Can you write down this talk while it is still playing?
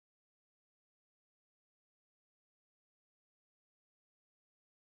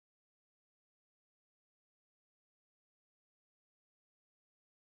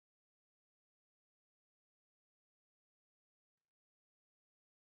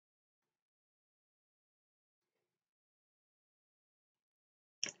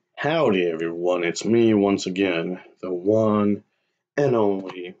Howdy everyone, it's me once again, the one and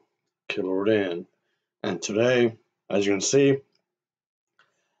only Killer Dan. And today, as you can see,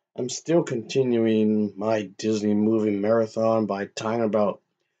 I'm still continuing my Disney movie marathon by talking about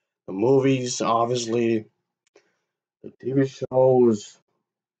the movies, obviously, the TV shows,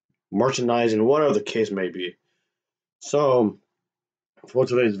 merchandising, whatever the case may be. So, for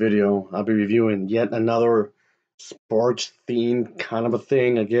today's video, I'll be reviewing yet another sports themed kind of a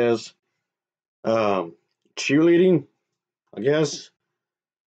thing, I guess. Cheerleading, I guess.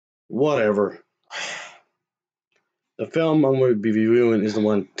 Whatever. The film I'm going to be reviewing is the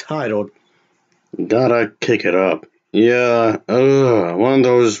one titled Gotta Kick It Up. Yeah, one of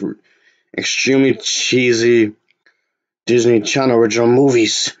those extremely cheesy Disney Channel original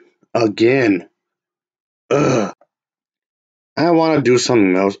movies. Again. Ugh. I want to do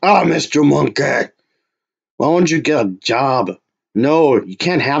something else. Ah, Mr. Monkey! Why don't you get a job? No, you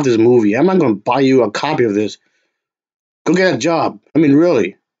can't have this movie. I'm not going to buy you a copy of this. Go get a job. I mean,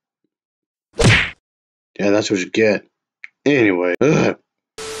 really. Yeah, that's what you get. Anyway, ugh.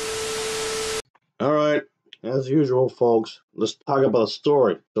 Alright, as usual, folks, let's talk about the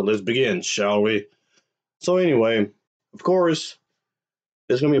story. So let's begin, shall we? So anyway, of course,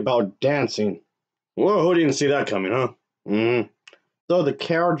 it's gonna be about dancing. Well, who didn't see that coming, huh? So the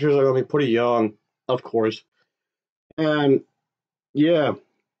characters are gonna be pretty young, of course. And yeah,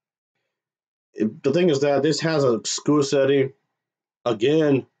 the thing is that this has a school setting.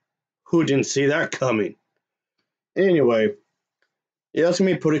 Again, who didn't see that coming? Anyway, yeah, it's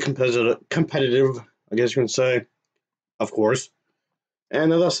gonna be pretty competitive, I guess you can say, of course.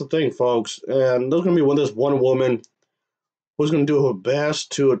 And that's the thing, folks. And there's gonna be this one woman who's gonna do her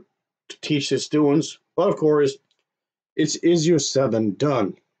best to teach the students, but of course, it's easier said than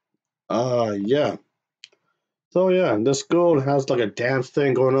done. Yeah. So yeah, the school has like a dance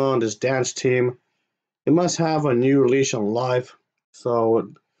thing going on. This dance team, it must have a new leash on life.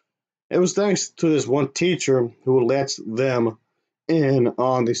 So it was thanks to this one teacher who lets them in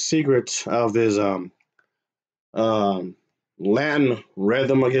on the secrets of this um Latin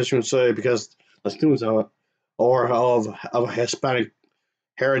rhythm, I guess you would say, because the students are of Hispanic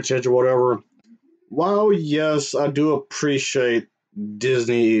heritage or whatever. While yes, I do appreciate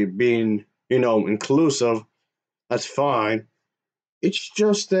Disney being, inclusive, that's fine. It's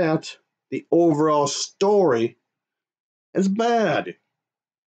just that the overall story is bad.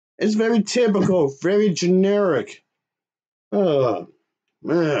 It's very typical, very generic. Oh,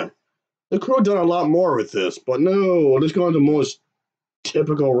 man. The crew done a lot more with this, but no, let's go on the most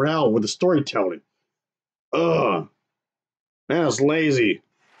typical route with the storytelling. Ugh, man, it's lazy.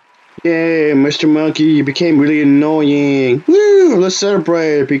 Yay, Mr. Monkey, you became really annoying. Woo, let's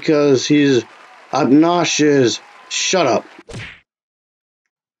celebrate because he's obnoxious. Shut up.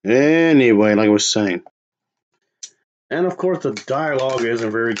 Anyway, like I was saying. And of course, the dialogue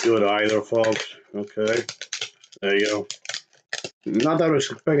isn't very good either, folks. Okay, there you go. Not that I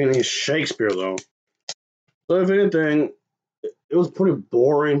was expecting any Shakespeare, though. So, if anything, it was pretty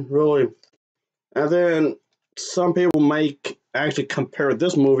boring, really. And then some people might actually compare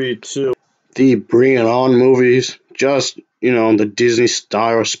this movie to the Bring It On movies, just, the Disney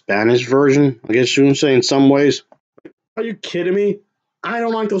style Spanish version, I guess you can say in some ways. Are you kidding me? I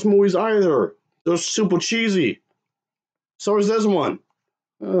don't like those movies either. They're super cheesy. So is this one.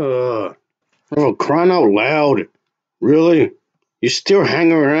 Oh, crying out loud. Really? You still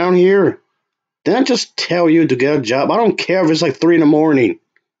hanging around here? Didn't I just tell you to get a job? I don't care if it's like 3 in the morning.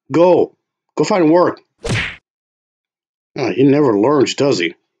 Go. Go find work. He never learns, does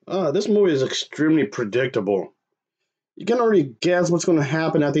he? This movie is extremely predictable. You can already guess what's going to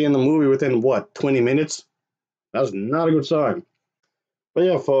happen at the end of the movie within, 20 minutes? That's not a good sign. But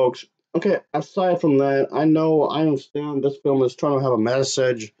yeah, folks. Okay, aside from that, I understand this film is trying to have a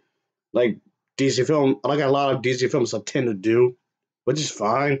message, like like a lot of DC films tend to do, which is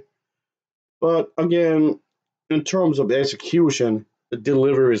fine. But again, in terms of the execution, the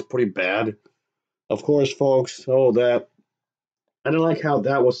delivery is pretty bad. Of course, folks, that I didn't like how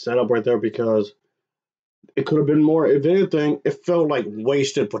that was set up right there because it could have been more. If anything, it felt like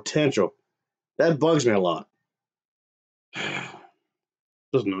wasted potential. That bugs me a lot.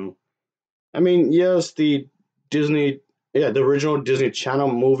 Just no. I mean, yes, the original Disney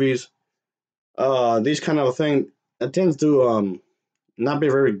Channel movies, these kind of thing, it tends to not be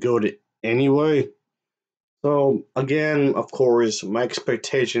very good anyway. So again, of course, my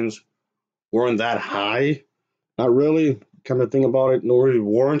expectations weren't that high. Not really. Come to think about it, no really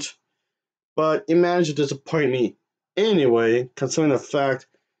weren't. But it managed to disappoint me anyway, considering the fact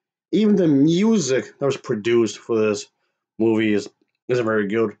even the music that was produced for this movie isn't very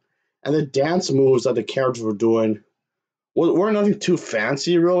good. And the dance moves that the characters were doing were nothing too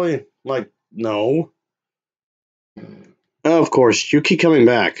fancy, really. Like, no. Of course, you keep coming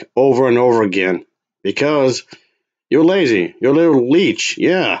back over and over again because you're lazy. You're a little leech.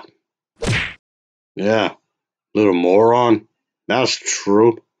 Yeah. Yeah. Little moron. That's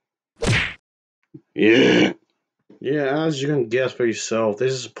true. Yeah. Yeah, as you can guess for yourself,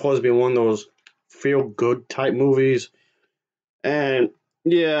 this is supposed to be one of those feel good type movies. And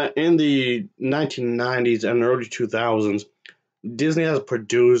yeah, in the 1990s and early 2000s, Disney has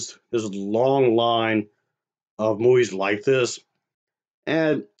produced this long line of movies like this.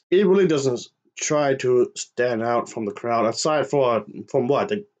 And it really doesn't try to stand out from the crowd, aside from what?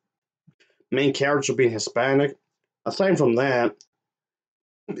 The main character being Hispanic. Aside from that,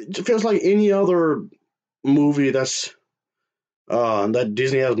 it feels like any other movie that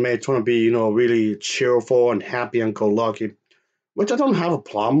Disney has made trying to be, really cheerful and happy and go lucky, which I don't have a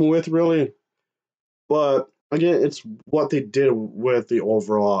problem with really. But again, it's what they did with the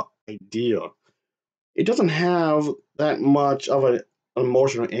overall idea. It doesn't have that much of an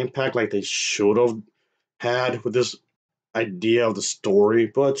emotional impact like they should have had with this idea of the story,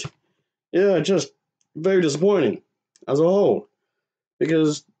 but yeah, just very disappointing as a whole.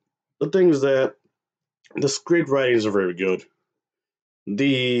 Because the thing is that the script writings are very good.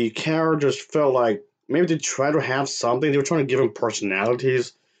 The characters felt like maybe they tried to have something. They were trying to give them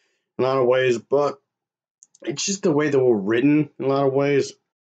personalities in a lot of ways, but it's just the way they were written in a lot of ways.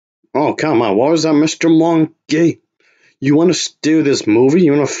 Oh, come on. What was that, Mr. Monkey? You want to steal this movie?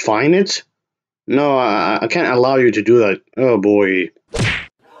 You want to find it? No, I can't allow you to do that. Oh, boy.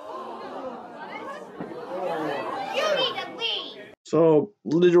 So,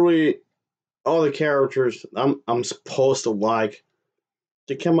 literally, all the characters I'm supposed to like,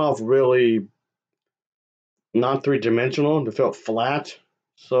 they come off really not three dimensional. They felt flat.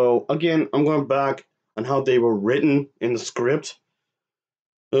 So again, I'm going back on how they were written in the script.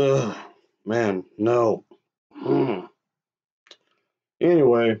 Ugh, man, no. Hmm.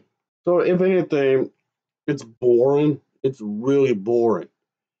 Anyway, so if anything, it's boring. It's really boring.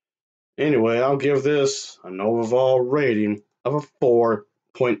 Anyway, I'll give this an overall rating of a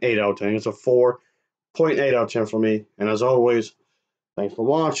 4.8 out of 10. It's a 4.8 out of 10 for me. And as always, thanks for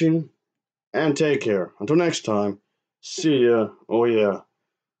watching and take care. Until next time, see ya. Oh yeah,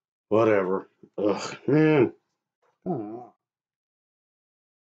 whatever. Ugh, man. Aw.